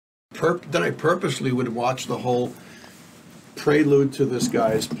purposely would watch the whole prelude to this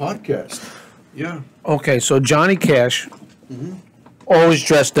guy's podcast. Yeah. Okay, so Johnny Cash always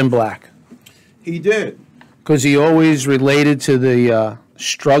dressed in black He did. because he always related to the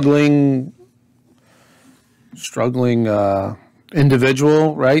struggling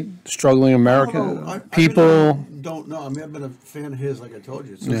individual, right? Struggling American people. Don't know. I mean, I've been a fan of his, like I told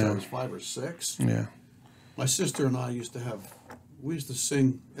you, since I was 5 or 6. Yeah. My sister and I used to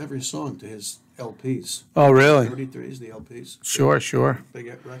sing every song to his LPs. Oh, really? 33s, the LPs. Sure. Big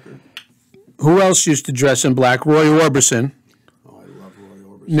record. Who else used to dress in black? Roy Orbison. Oh, I love Roy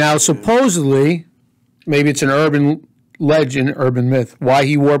Orbison. Now, supposedly, maybe it's an urban legend, urban myth, why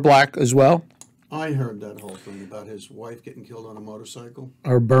he wore black as well? I heard that whole thing about his wife getting killed on a motorcycle.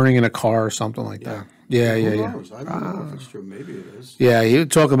 Or burning in a car or something like that. Yeah. Who knows? I don't know if it's true. Maybe it is. Yeah, you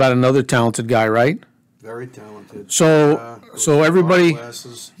talk about another talented guy, right? Very talented. So everybody,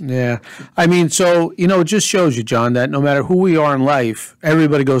 glasses. yeah. I mean, so, it just shows you, John, that no matter who we are in life,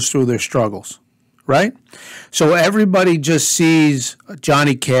 everybody goes through their struggles, right? So everybody just sees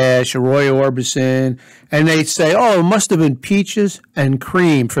Johnny Cash or Roy Orbison, and they say, oh, it must have been peaches and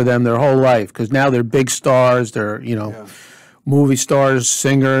cream for them their whole life, because now they're big stars, they're, movie stars,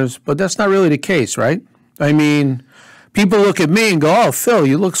 singers, but that's not really the case, right? I mean, people look at me and go, oh, Phil,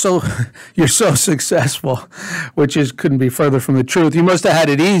 you're so successful, which couldn't be further from the truth. You must have had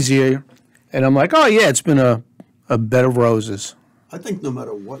it easier. And I'm like, oh, yeah, it's been a bed of roses. I think no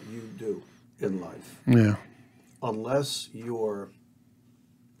matter what you do in life, unless you're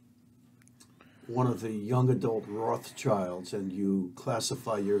one of the young adult Rothschilds and you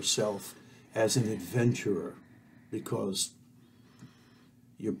classify yourself as an adventurer because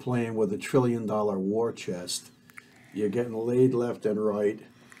you're playing with $1 trillion war chest, you're getting laid left and right,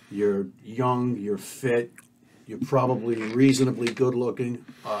 you're young, you're fit, you're probably reasonably good looking,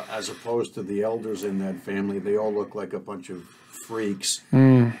 as opposed to the elders in that family. They all look like a bunch of freaks.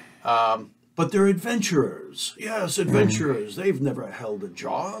 But they're adventurers. Yes, adventurers. They've never held a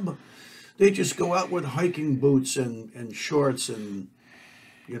job. They just go out with hiking boots and shorts and,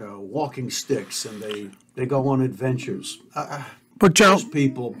 walking sticks, and they go on adventures. But Joe,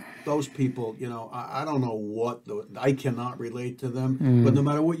 those people, I don't know what, I cannot relate to them, but no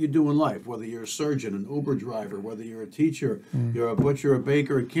matter what you do in life, whether you're a surgeon, an Uber driver, whether you're a teacher, you're a butcher, a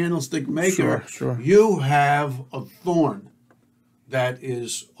baker, a candlestick maker, Sure. You have a thorn that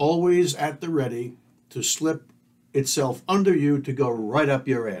is always at the ready to slip itself under you to go right up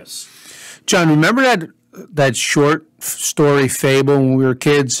your ass. John, remember that short story fable when we were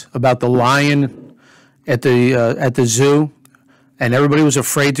kids about the lion at the zoo? And everybody was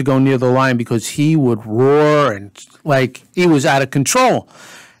afraid to go near the lion because he would roar and like he was out of control.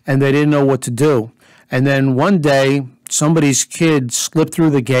 And they didn't know what to do. And then one day, somebody's kid slipped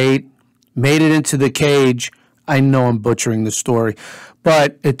through the gate, made it into the cage. I know I'm butchering the story.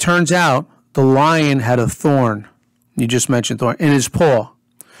 But it turns out the lion had a thorn. You just mentioned thorn in his paw.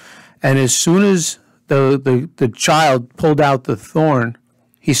 And as soon as the child pulled out the thorn,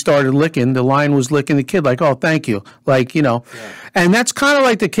 he started licking. The lion was licking the kid like, oh, thank you. Like, And that's kind of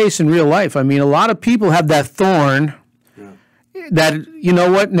like the case in real life. I mean, a lot of people have that thorn that, you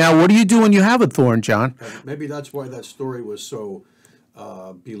know what? Now, what do you do when you have a thorn, John? And maybe that's why that story was so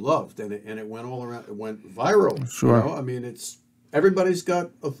beloved and it went all around. It went viral. Sure. I mean, everybody's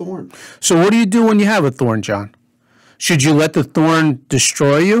got a thorn. So what do you do when you have a thorn, John? Should you let the thorn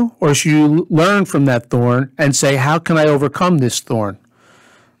destroy you, or should you learn from that thorn and say, how can I overcome this thorn?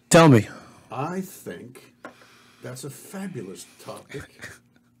 Tell me. I think that's a fabulous topic,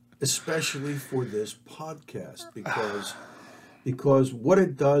 especially for this podcast, because what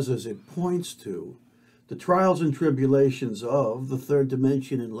it does is it points to the trials and tribulations of the third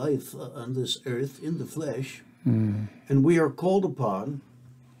dimension in life on this earth in the flesh, and we are called upon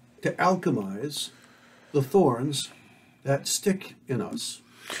to alchemize the thorns that stick in us.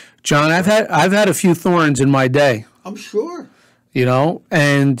 John, I've had a few thorns in my day. I'm sure.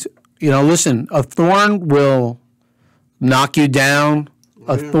 And listen, a thorn will knock you down.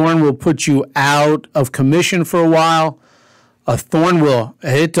 A thorn will put you out of commission for a while. A thorn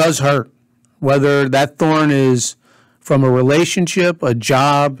it does hurt. Whether that thorn is from a relationship, a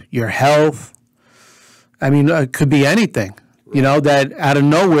job, your health. I mean, it could be anything. That out of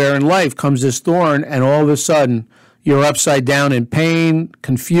nowhere in life comes this thorn, and all of a sudden you're upside down in pain,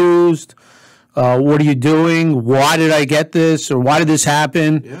 confused. What are you doing? Why did I get this? Or why did this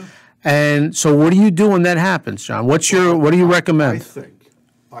happen? Yeah. And so what do you do when that happens, John? What do you recommend?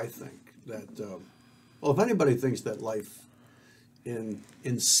 I think that, if anybody thinks that life in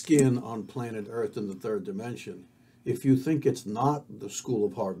skin on planet Earth in the third dimension if you think it's not the school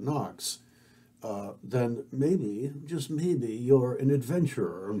of hard knocks, then maybe, just maybe, you're an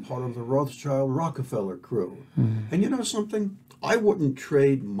adventurer and part of the Rothschild Rockefeller crew. And you know something? I wouldn't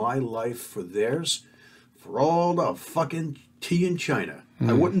trade my life for theirs for all the fucking tea in China.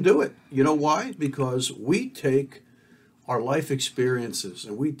 I wouldn't do it. You know why? Because we take our life experiences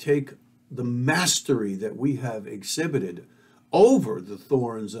and we take the mastery that we have exhibited over the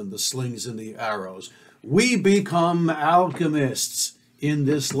thorns and the slings and the arrows. We become alchemists in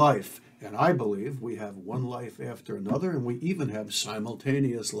this life. And I believe we have one life after another, and we even have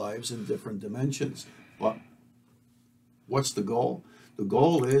simultaneous lives in different dimensions. But what's the goal? The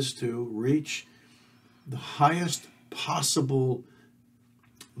goal is to reach the highest possible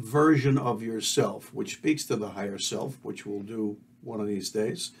version of yourself, which speaks to the higher self, which we'll do one of these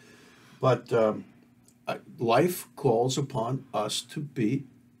days. But life calls upon us to be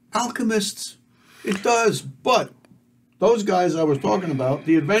alchemists. It does. But those guys I was talking about,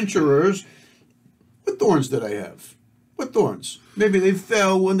 the adventurers, what thorns did I have? What thorns? Maybe they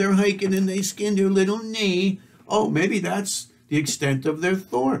fell when they're hiking and they skinned their little knee. Oh, maybe that's the extent of their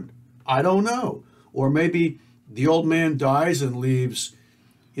thorn. I don't know. Or maybe the old man dies and leaves,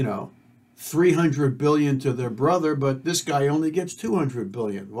 300 billion to their brother, but this guy only gets 200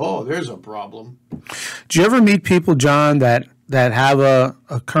 billion. Oh, there's a problem. Do you ever meet people, John, that have a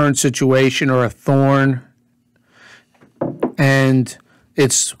current situation or a thorn, and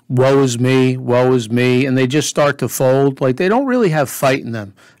it's woe is me, and they just start to fold? Like they don't really have fight in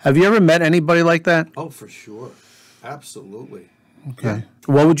them. Have you ever met anybody like that? Oh, for sure. Absolutely. Okay. Yeah.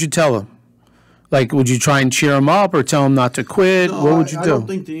 What would you tell them? Like, would you try and cheer them up or tell them not to quit? No, what would you do? I don't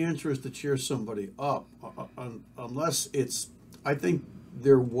think the answer is to cheer somebody up, unless I think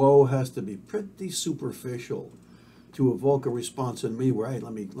their woe has to be pretty superficial to evoke a response in me where, hey,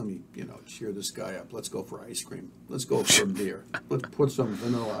 let me, cheer this guy up. Let's go for ice cream. Let's go for a beer. Let's put some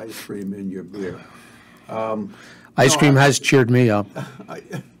vanilla ice cream in your beer. Ice cream has cheered me up.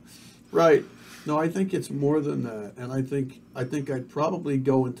 Right. No, I think it's more than that. And I think I'd probably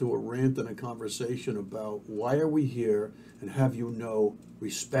go into a rant and a conversation about why are we here and have you no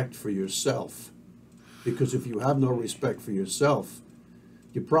respect for yourself? Because if you have no respect for yourself,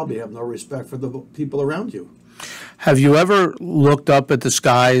 you probably have no respect for the people around you. Have you ever looked up at the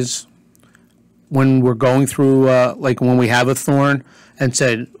skies when we're going through, like when we have a thorn, and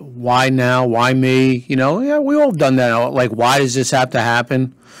said, why now? Why me? Yeah, we all have done that. Like, why does this have to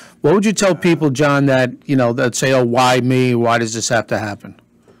happen? What would you tell people, John, that say, oh, why me? Why does this have to happen?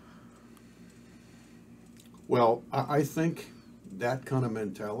 Well, I think that kind of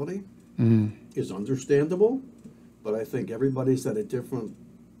mentality is understandable, but I think everybody's at a different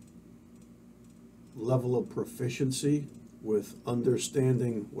level of proficiency with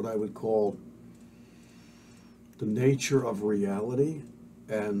understanding what I would call the nature of reality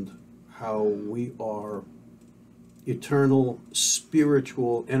and how we are eternal,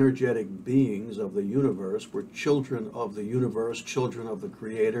 spiritual, energetic beings of the universe. We're children of the universe, children of the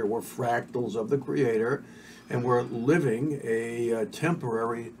Creator. We're fractals of the Creator, and we're living a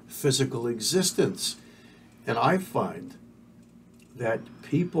temporary physical existence. And I find that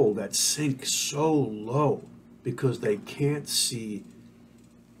people that sink so low because they can't see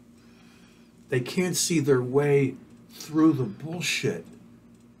their way through the bullshit.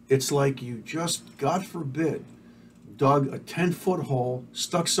 It's like you just, God forbid, dug a 10-foot hole,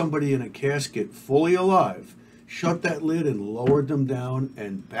 stuck somebody in a casket fully alive, shut that lid and lowered them down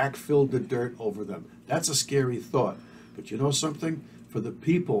and backfilled the dirt over them. That's a scary thought. But you know something? For the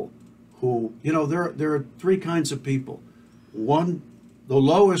people who, there are three kinds of people. One, the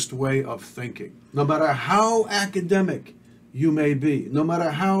lowest way of thinking. No matter how academic you may be, no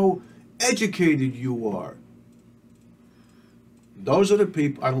matter how educated you are, those are the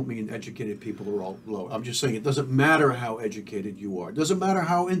people. I don't mean educated people are all low. I'm just saying it doesn't matter how educated you are. It doesn't matter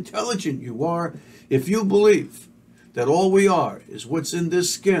how intelligent you are. If you believe that all we are is what's in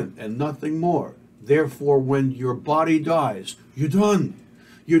this skin and nothing more, therefore when your body dies, you're done.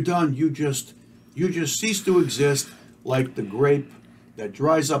 You're done. You just cease to exist, like the grape that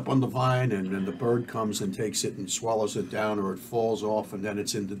dries up on the vine and then the bird comes and takes it and swallows it down, or it falls off and then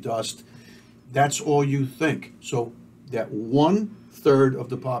it's in the dust. That's all you think. So that 1/3 of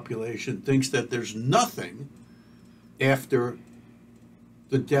the population thinks that there's nothing after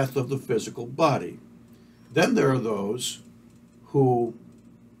the death of the physical body. Then there are those who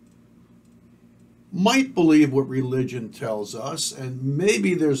might believe what religion tells us, and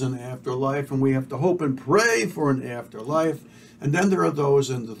maybe there's an afterlife, and we have to hope and pray for an afterlife. And then there are those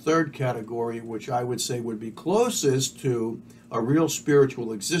in the third category, which I would say would be closest to a real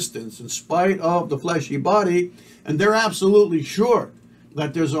spiritual existence in spite of the fleshy body, and they're absolutely sure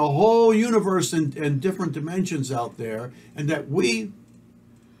that there's a whole universe and different dimensions out there, and that we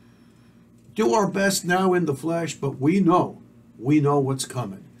do our best now in the flesh, but we know what's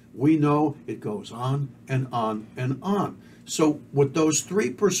coming. We know it goes on and on and on. So with those three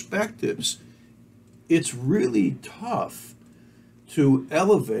perspectives, it's really tough to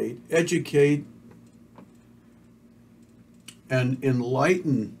elevate, educate, and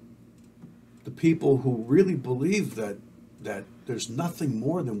enlighten the people who really believe that there's nothing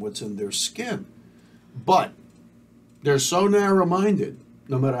more than what's in their skin. But they're so narrow-minded,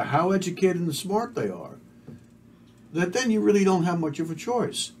 no matter how educated and smart they are, that then you really don't have much of a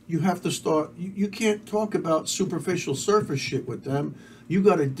choice. You have to start, you can't talk about superficial surface shit with them. You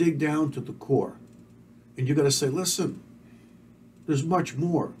got to dig down to the core. And you got to say, listen, there's much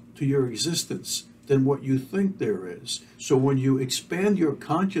more to your existence than what you think there is. So when you expand your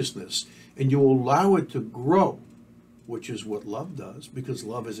consciousness and you allow it to grow, which is what love does, because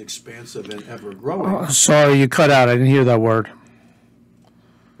love is expansive and ever growing. Oh, sorry, you cut out. I didn't hear that word.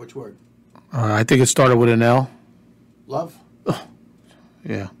 Which word? I think it started with an L. Love?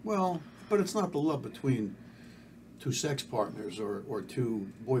 Yeah. Well, but it's not the love between two sex partners or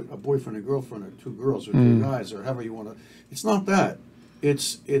a boyfriend and girlfriend, or two girls or two guys, or however you want to. It's not that.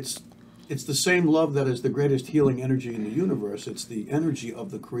 It's the same love that is the greatest healing energy in the universe. It's the energy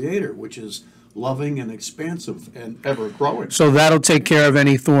of the Creator, which is loving and expansive and ever growing. So that'll take care of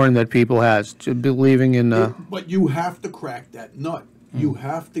any thorn that people has, believing in. But you have to crack that nut. You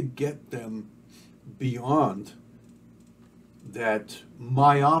have to get them beyond that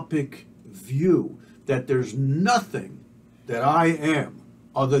myopic view that there's nothing that I am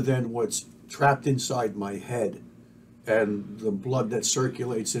other than what's trapped inside my head and the blood that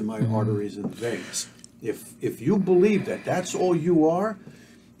circulates in my arteries and veins. If you believe that that's all you are,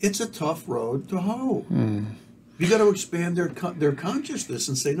 it's a tough road to hoe. You got to expand their consciousness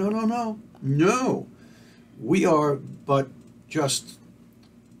and say, no. We are but just,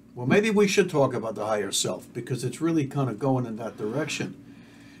 well, maybe we should talk about the higher self, because it's really kind of going in that direction.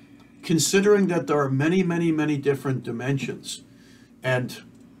 Considering that there are many, many, many different dimensions. And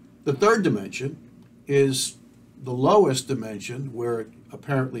the third dimension is the lowest dimension where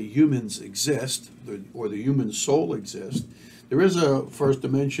apparently humans exist, or the human soul exists. There is a first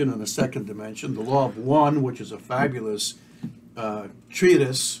dimension and a second dimension. The Law of One, which is a fabulous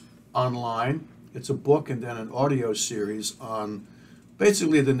treatise online. It's a book and then an audio series on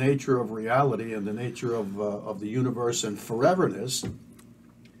basically the nature of reality and the nature of the universe and foreverness.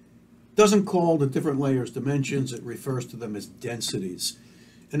 Doesn't call the different layers dimensions. It refers to them as densities.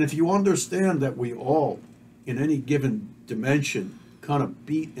 And if you understand that we all, in any given dimension, kind of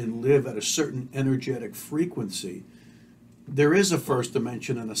beat and live at a certain energetic frequency, there is a first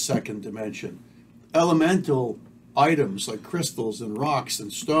dimension and a second dimension. Elemental items like crystals and rocks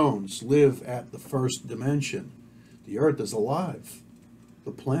and stones live at the first dimension. The earth is alive.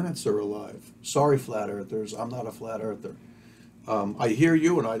 The planets are alive. Sorry, flat earthers, I'm not a flat earther. I hear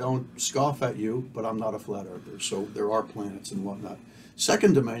you and I don't scoff at you, but I'm not a flat earther. So there are planets and whatnot.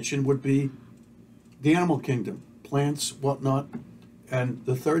 Second dimension would be the animal kingdom, plants, whatnot. And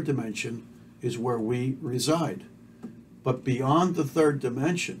the third dimension is where we reside. But beyond the third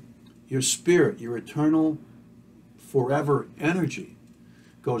dimension, your spirit, your eternal, forever energy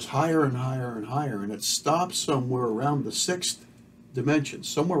goes higher and higher and higher, and it stops somewhere around the sixth dimension,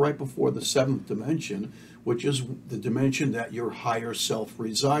 somewhere right before the seventh dimension, which is the dimension that your higher self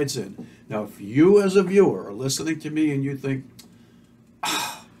resides in. Now, if you as a viewer are listening to me and you think,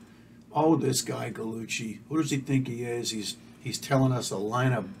 oh, this guy Gallucci, who does he think he is? He's telling us a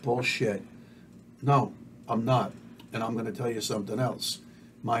line of bullshit. No, I'm not. And I'm going to tell you something else.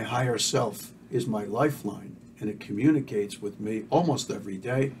 My higher self is my lifeline, and it communicates with me almost every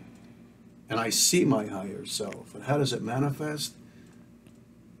day. And I see my higher self. And how does it manifest?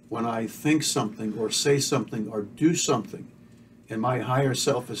 When I think something or say something or do something, and my higher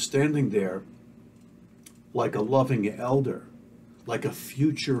self is standing there like a loving elder, like a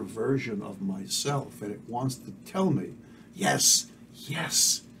future version of myself, and it wants to tell me, yes,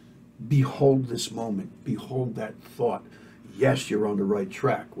 yes, behold this moment, behold that thought. Yes, you're on the right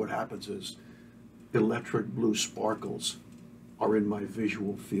track. What happens is electric blue sparkles are in my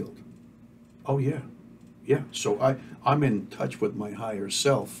visual field. Oh, yeah. Yeah, so I'm in touch with my higher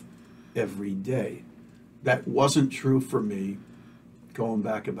self every day. That wasn't true for me going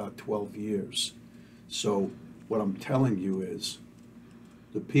back about 12 years. So what I'm telling you is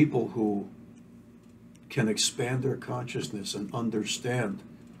the people who can expand their consciousness and understand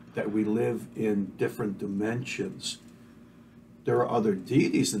that we live in different dimensions There are other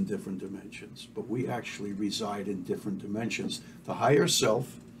deities in different dimensions, but we actually reside in different dimensions. The higher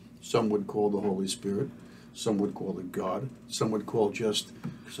self, some would call the Holy Spirit, some would call it God, some would call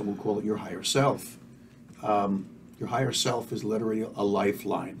it your higher self. Your higher self is literally a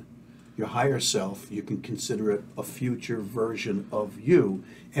lifeline. Your higher self, you can consider it a future version of you,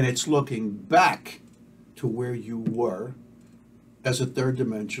 and it's looking back to where you were as a third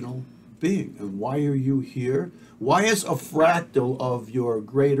dimensional being. And why are you here? Why is a fractal of your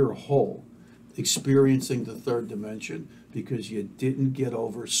greater whole experiencing the third dimension? Because you didn't get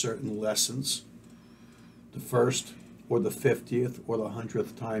over certain lessons the first or the 50th or the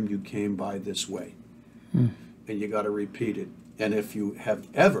 100th time you came by this way. And you got to repeat it. And if you have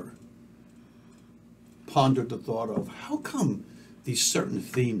ever pondered the thought of, how come these certain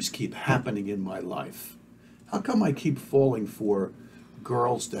themes keep happening in my life? How come I keep falling for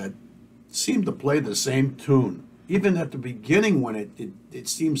girls that seem to play the same tune? Even at the beginning, when it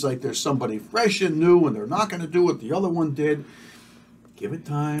seems like there's somebody fresh and new and they're not going to do what the other one did. Give it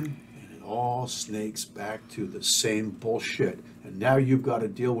time and it all snakes back to the same bullshit. And now you've got to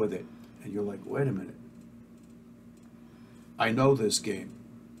deal with it. And you're like, wait a minute. I know this game.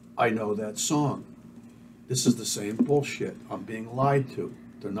 I know that song. This is the same bullshit. I'm being lied to.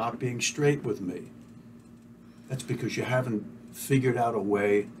 They're not being straight with me. That's because you haven't figured out a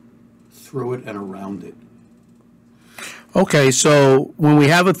way through it and around it. Okay, so when we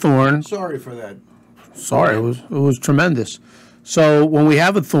have a thorn... Sorry for that. Sorry, it was tremendous. So when we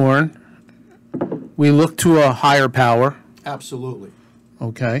have a thorn, we look to a higher power. Absolutely.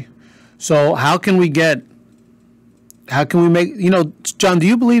 Okay. So how can we make, John, do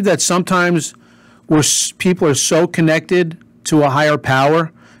you believe that sometimes people are so connected to a higher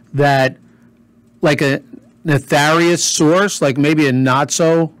power that like a nefarious source, like maybe an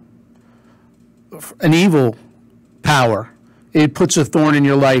evil power, it puts a thorn in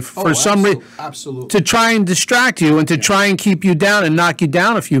your life for some reason, absolutely, to try and distract you and to try and keep you down and knock you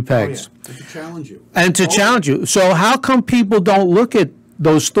down a few pegs. And to challenge you. Challenge you. So how come people don't look at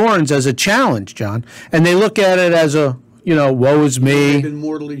those thorns as a challenge, John? And they look at it as a, woe is me. They've been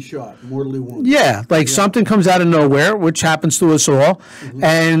mortally shot, mortally wounded. Yeah, something comes out of nowhere, which happens to us all,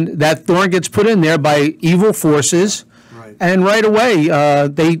 and that thorn gets put in there by evil forces. And right away,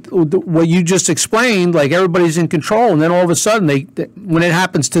 what you just explained, like everybody's in control, and then all of a sudden, when it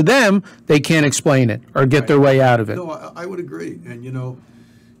happens to them, they can't explain it or get their way out of it. No, I would agree. And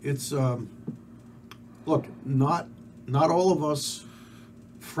it's look, not all of us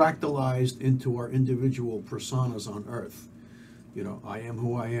fractalized into our individual personas on Earth. I am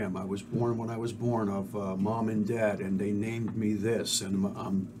who I am. I was born when I was born of mom and dad, and they named me this, and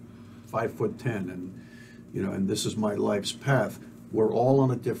I'm 5'10", and and this is my life's path. We're all on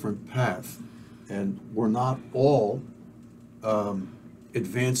a different path, and we're not all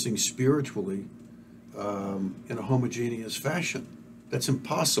advancing spiritually in a homogeneous fashion. That's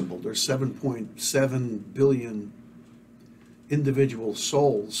impossible. There's 7.7 billion individual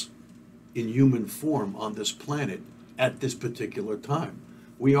souls in human form on this planet at this particular time.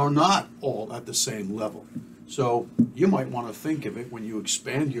 We are not all at the same level. So you might want to think of it when you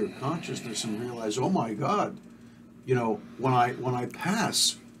expand your consciousness and realize, oh my God, when I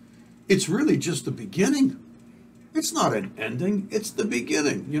pass, it's really just the beginning. It's not an ending. It's the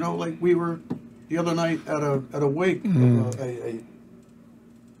beginning. Like we were the other night at a wake of a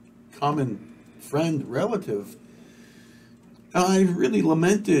common friend, relative, and I really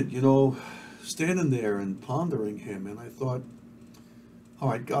lamented, standing there and pondering him, and I thought, all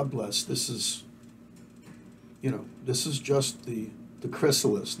right, God bless. This is just the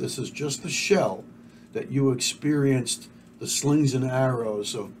chrysalis. This is just the shell that you experienced, the slings and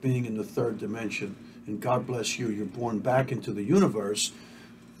arrows of being in the third dimension. And God bless you. You're born back into the universe,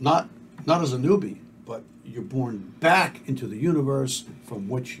 not as a newbie, but you're born back into the universe from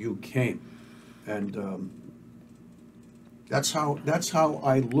which you came. And that's how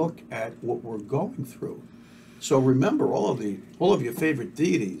I look at what we're going through. So remember, all of your favorite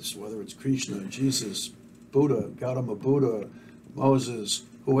deities, whether it's Krishna, Jesus, Buddha, Gautama Buddha, Moses,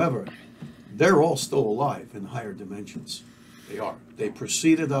 whoever, they're all still alive in higher dimensions. They are. They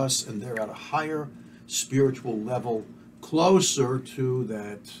preceded us, and they're at a higher spiritual level, closer to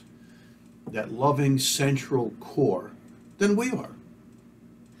that loving central core than we are.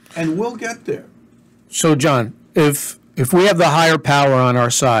 And we'll get there. So, John, if we have the higher power on our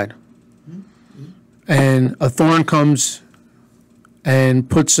side, and a thorn comes and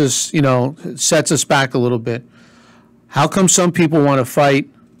puts us, sets us back a little bit, how come some people want to fight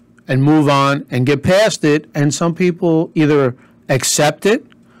and move on and get past it, and some people either accept it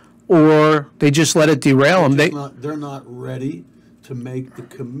or they just let it derail them? They're not ready to make the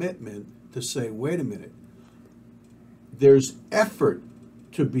commitment to say, wait a minute, there's effort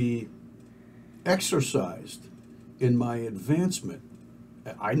to be exercised in my advancement.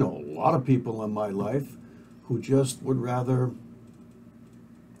 I know a lot of people in my life who just would rather,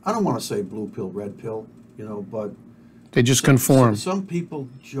 I don't want to say blue pill, red pill, but they just conform. Some people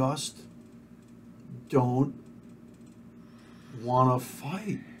just don't want to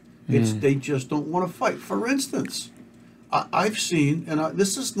fight. They just don't want to fight. For instance, I've seen, and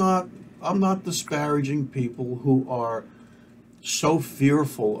I'm not disparaging people who are so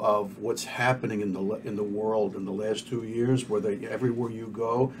fearful of what's happening in the world in the last 2 years, where everywhere you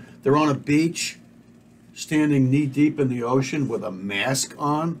go, they're on a beach, standing knee deep in the ocean with a mask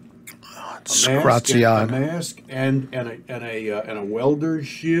on, a mask and a welder's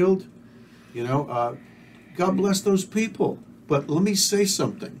shield. God bless those people. But let me say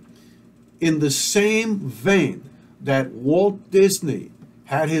something. In the same vein that Walt Disney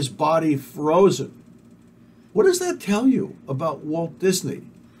had his body frozen, what does that tell you about Walt Disney?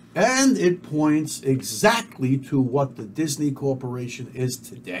 And it points exactly to what the Disney Corporation is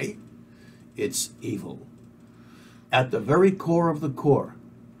today. It's evil. At the very core of the core,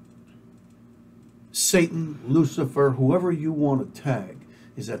 Satan, Lucifer, whoever you want to tag,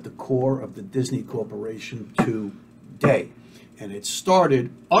 is at the core of the Disney Corporation today. And it started,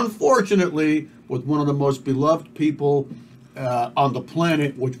 unfortunately, with one of the most beloved people on the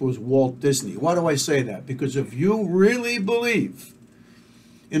planet, which was Walt Disney. Why do I say that? Because if you really believe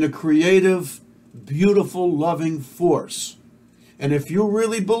in a creative, beautiful, loving force, and if you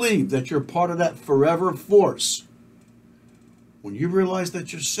really believe that you're part of that forever force, when you realize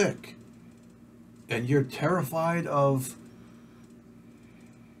that you're sick and you're terrified of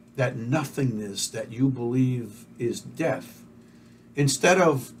that nothingness that you believe is death, instead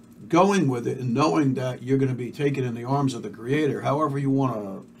of going with it and knowing that you're going to be taken in the arms of the Creator, however you want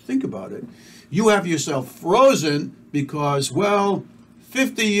to think about it, you have yourself frozen because, well,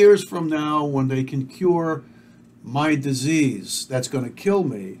 50 years from now, when they can cure my disease that's going to kill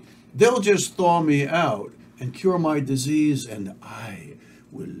me, they'll just thaw me out and cure my disease, and I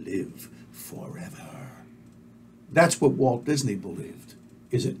will live forever. That's what Walt Disney believed.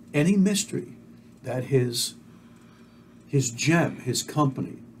 Is it any mystery that his gem, his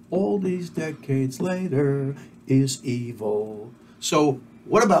company, all these decades later, is evil? So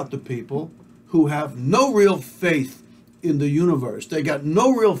what about the people who have no real faith in the universe? They got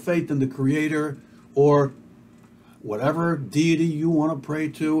no real faith in the Creator or whatever deity you want to pray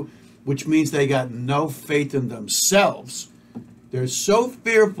to, which means they got no faith in themselves. They're so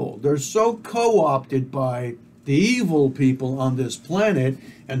fearful. They're so co-opted by the evil people on this planet,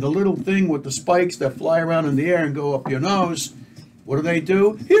 and the little thing with the spikes that fly around in the air and go up your nose. What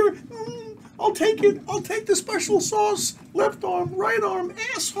do? Here, I'll take it. I'll take the special sauce. Left arm, right arm,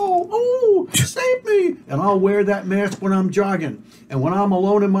 asshole. Oh, save me. And I'll wear that mask when I'm jogging. And when I'm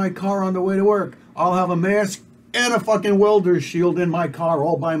alone in my car on the way to work, I'll have a mask and a fucking welder's shield in my car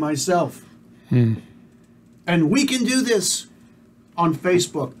all by myself. And we can do this on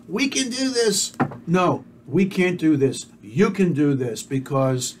Facebook. We can do this. No, we can't do this. You can do this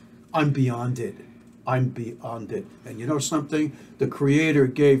because I'm beyond it. I'm beyond it. And you know something? The Creator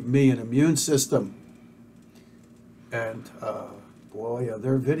gave me an immune system. And boy, are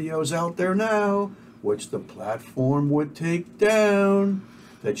there videos out there now, which the platform would take down,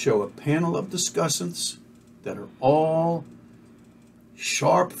 that show a panel of discussants that are all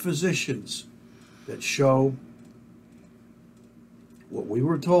sharp physicians that show what we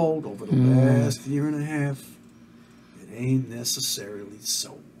were told over the last year and a half. It ain't necessarily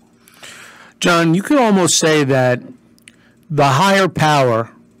so. John, you could almost say that the higher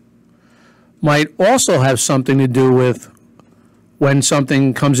power might also have something to do with when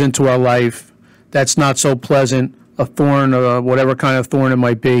something comes into our life that's not so pleasant, a thorn or whatever kind of thorn it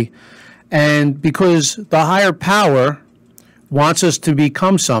might be. And because the higher power wants us to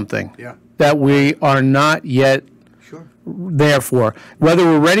become something that we are not yet there for, whether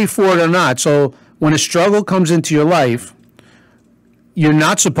we're ready for it or not. So when a struggle comes into your life, you're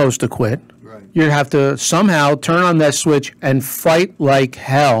not supposed to quit. Right. You have to somehow turn on that switch and fight like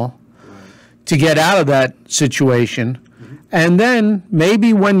hell to get out of that situation. And then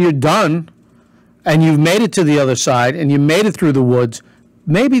maybe when you're done and you've made it to the other side and you made it through the woods,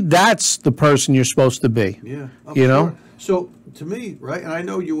 maybe that's the person you're supposed to be. Yeah. You know? So to me, right, and I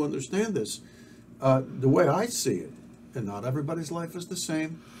know you understand this, the way I see it, and not everybody's life is the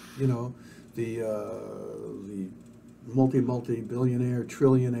same, you know, the multi-billionaire,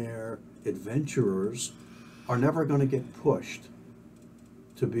 trillionaire adventurers are never going to get pushed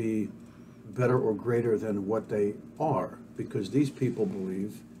to be better or greater than what they are. because these people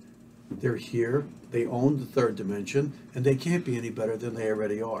believe they're here, they own the third dimension, and they can't be any better than they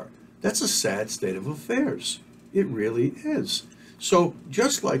already are. That's a sad state of affairs. It really is. So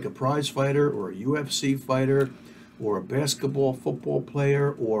just like a prize fighter or a UFC fighter or a basketball, football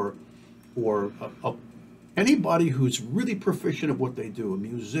player or anybody who's really proficient at what they do, a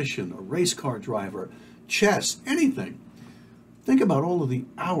musician, a race car driver, chess, anything. Think about all of the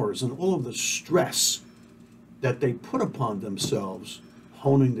hours and all of the stress that they put upon themselves,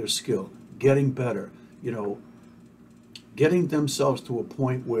 honing their skill, getting better, getting themselves to a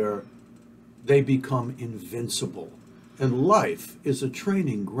point where they become invincible. And life is a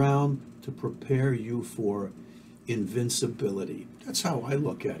training ground to prepare you for invincibility. That's how I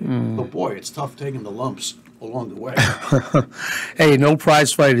look at it. But boy, it's tough taking the lumps along the way. Hey, no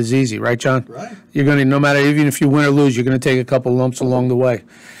prize fight is easy, right, John? Right. You're going to, no matter, even if you win or lose, you're going to take a couple lumps along the way.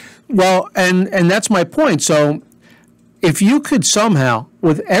 Well, and that's my point. So if you could somehow,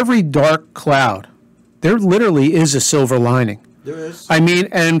 with every dark cloud, there literally is a silver lining. There is. I mean,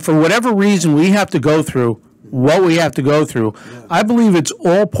 and for whatever reason we have to go through what we have to go through, I believe it's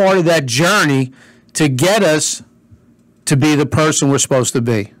all part of that journey to get us to be the person we're supposed to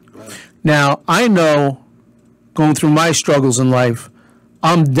be. Right. Now, I know, going through my struggles in life,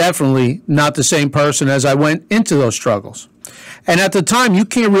 I'm definitely not the same person as I went into those struggles. And at the time, you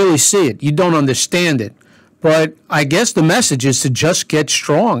can't really see it. You don't understand it. But I guess the message is to just get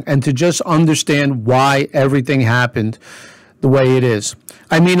strong and to just understand why everything happened the way it is.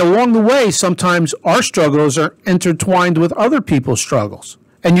 I mean, along the way, sometimes our struggles are intertwined with other people's struggles.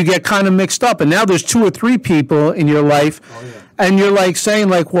 And you get kind of mixed up. And now there's 2 or 3 people in your life. Oh, yeah. And you're like saying,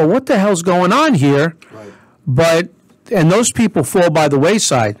 like, well, what the hell's going on here? Right. And those people fall by the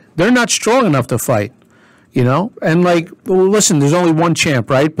wayside. They're not strong enough to fight, And like, well, listen, there's only one champ,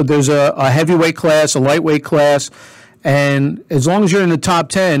 right? But there's a heavyweight class, a lightweight class. And as long as you're in the top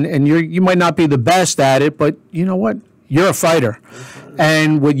 10, and you might not be the best at it, but you know what? You're a fighter.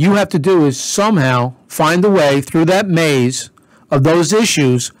 And what you have to do is somehow find a way through that maze of those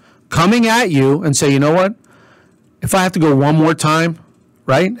issues coming at you and say, you know what? If I have to go one more time,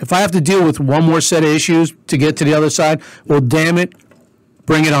 right? If I have to deal with one more set of issues to get to the other side, well, damn it,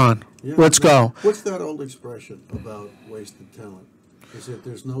 bring it on. Yeah, Let's go. What's that old expression about wasted talent? Is it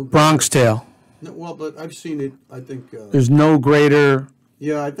there's no Bronx Tale. No, well, but I've seen it. I think. There's no greater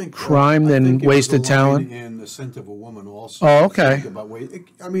I think crime than wasted talent. And the scent of a woman also. Oh, okay. Think about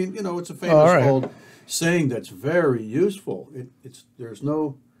I mean, it's a famous old saying that's very useful. There's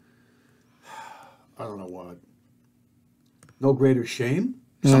no, I don't know what, no greater shame,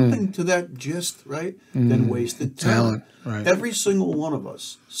 something to that gist, right, than wasted talent. Right. Every single one of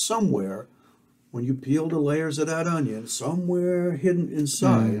us, somewhere, when you peel the layers of that onion, somewhere hidden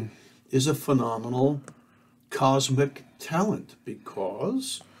inside is a phenomenal cosmic talent,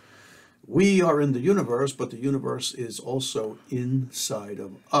 because we are in the universe, but the universe is also inside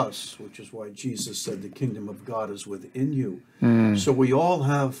of us, which is why Jesus said the kingdom of God is within you. So we all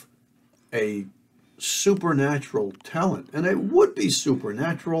have a supernatural talent, and it would be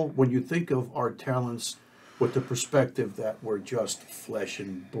supernatural when you think of our talents with the perspective that we're just flesh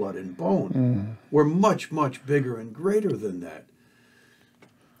and blood and bone. We're much, much bigger and greater than that.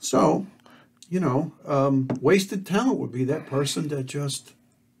 So, wasted talent would be that person that just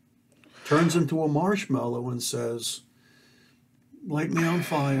turns into a marshmallow and says, light me on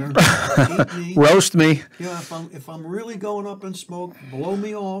fire, eat me. Roast me. Yeah, if I'm really going up in smoke, blow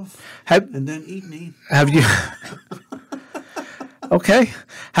me off, and then eat me. Have you... Okay.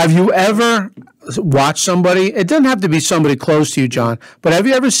 Have you ever watched somebody? It doesn't have to be somebody close to you, John, but have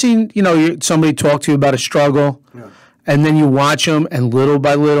you ever seen, somebody talk to you about a struggle? Yeah. And then you watch them, and little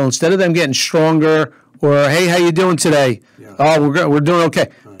by little, instead of them getting stronger, or hey, how you doing today? Yeah. Oh, we're doing okay.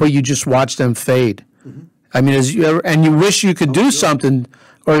 Right. But you just watch them fade. I mean, and you wish you could do something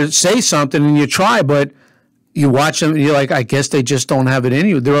or say something, and you try, but you watch them, and you're like, I guess they just don't have it in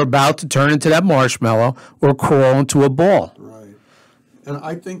you. They're about to turn into that marshmallow or crawl into a ball. Right. And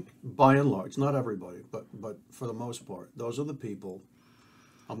I think, by and large, not everybody, but for the most part, those are the people.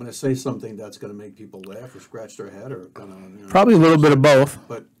 I'm going to say something that's going to make people laugh or scratch their head or kind of... Probably a little bit of both.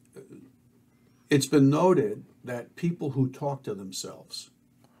 But it's been noted that people who talk to themselves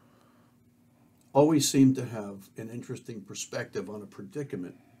always seem to have an interesting perspective on a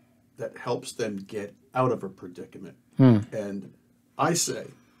predicament that helps them get out of a predicament. And I say,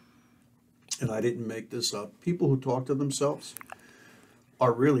 and I didn't make this up, people who talk to themselves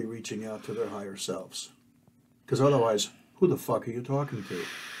are really reaching out to their higher selves. Because otherwise... who the fuck are you talking to?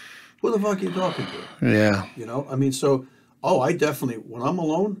 Who the fuck are you talking to? Yeah. I mean, so Oh, I definitely, when I'm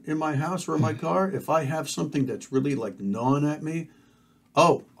alone in my house or in my car, if I have something that's really like gnawing at me,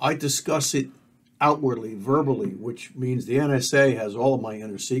 oh, I discuss it outwardly, verbally, which means the NSA has all of my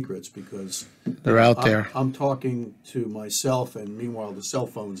inner secrets because They're out there. I'm talking to myself, and meanwhile the cell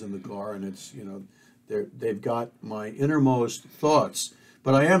phone's in the car, and it's, they've got my innermost thoughts.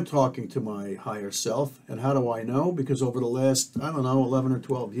 But I am talking to my higher self, and how do I know? Because over the last, I don't know, 11 or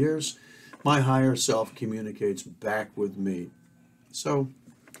 12 years, my higher self communicates back with me. So,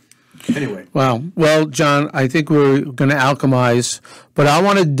 anyway. Wow. Well, John, I think we're going to alchemize, but I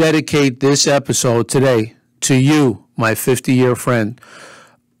want to dedicate this episode today to you, my 50-year friend,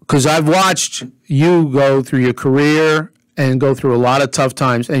 because I've watched you go through your career and go through a lot of tough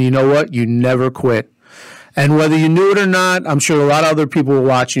times, and you know what? You never quit. And whether you knew it or not, I'm sure a lot of other people were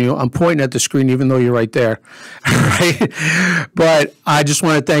watching you. I'm pointing at the screen, even though you're right there. Right? But I just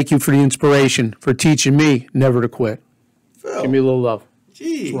want to thank you for the inspiration, for teaching me never to quit. Phil, give me a little love.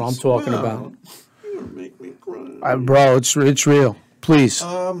 Geez, That's what I'm talking about. You're going to make me cry. Bro, it's real. Please,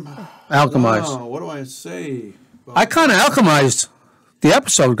 alchemize. Wow, what do I say? I kind of alchemized the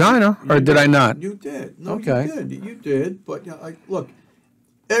episode, kind of, or did I not? You did. No, Okay. You did. But look,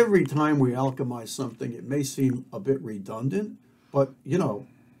 every time we alchemize something, it may seem a bit redundant, but,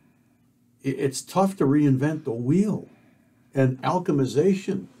 it's tough to reinvent the wheel. And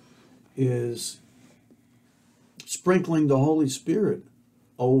alchemization is sprinkling the Holy Spirit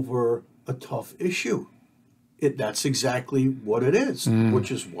over a tough issue. That's exactly what it is,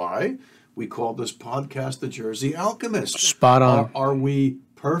 which is why we call this podcast The Jersey Alchemist. Spot on. Are we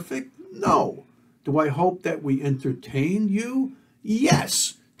perfect? No. Do I hope that we entertain you?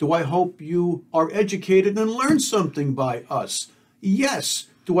 Yes. Do I hope you are educated and learn something by us? Yes.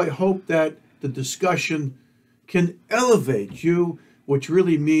 Do I hope that the discussion can elevate you, which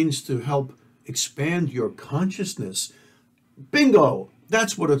really means to help expand your consciousness? Bingo!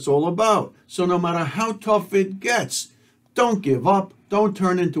 That's what it's all about. So no matter how tough it gets, don't give up. Don't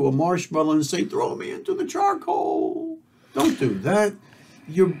turn into a marshmallow and say, throw me into the charcoal. Don't do that.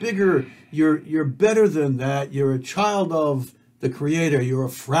 You're bigger. You're better than that. You're a child of the Creator. You're a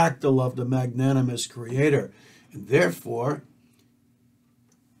fractal of the magnanimous Creator. And therefore,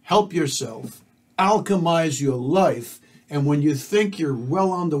 help yourself. Alchemize your life. And when you think you're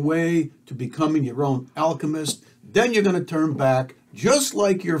well on the way to becoming your own alchemist, then you're going to turn back just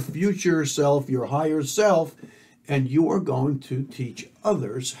like your future self, your higher self, and you are going to teach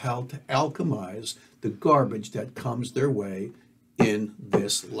others how to alchemize the garbage that comes their way in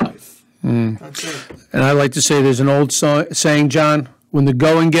this life. That's it. And I like to say there's an old saying, John, when the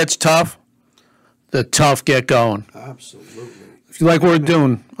going gets tough, the tough get going. Absolutely. If you like what we're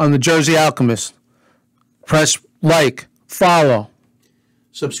doing on the Jersey Alchemist, press like, follow.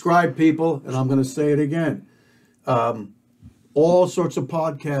 Subscribe, people, and I'm going to say it again. All sorts of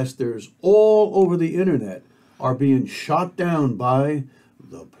podcasters all over the internet are being shot down by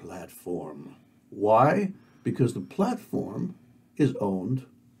the platform. Why? Because the platform is owned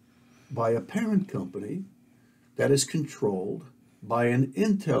by a parent company that is controlled by an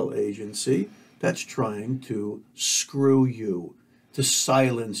intel agency that's trying to screw you, to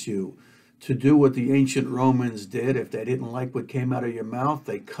silence you, to do what the ancient Romans did. If they didn't like what came out of your mouth,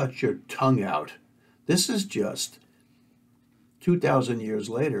 they cut your tongue out. This is just 2,000 years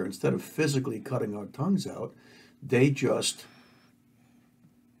later. Instead of physically cutting our tongues out, they just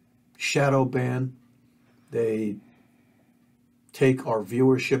shadow ban. They take our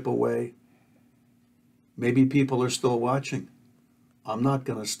viewership away. Maybe people are still watching. I'm not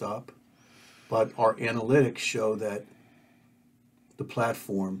going to stop. But our analytics show that the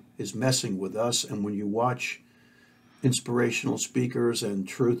platform is messing with us. And when you watch inspirational speakers and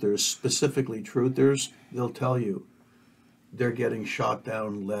truthers, specifically truthers, they'll tell you they're getting shot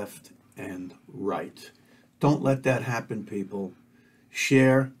down left and right. Don't let that happen, people.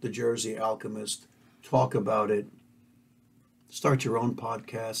 Share the Jersey Alchemist. Talk about it. Start your own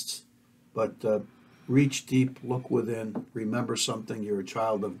podcasts. But reach deep, look within. Remember something. You're a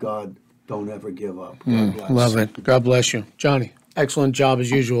child of God. Don't ever give up. God bless. Love it. God bless you. Johnny, excellent job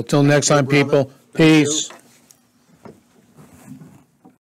as usual. Till next time, brother. people. Thank Peace. you.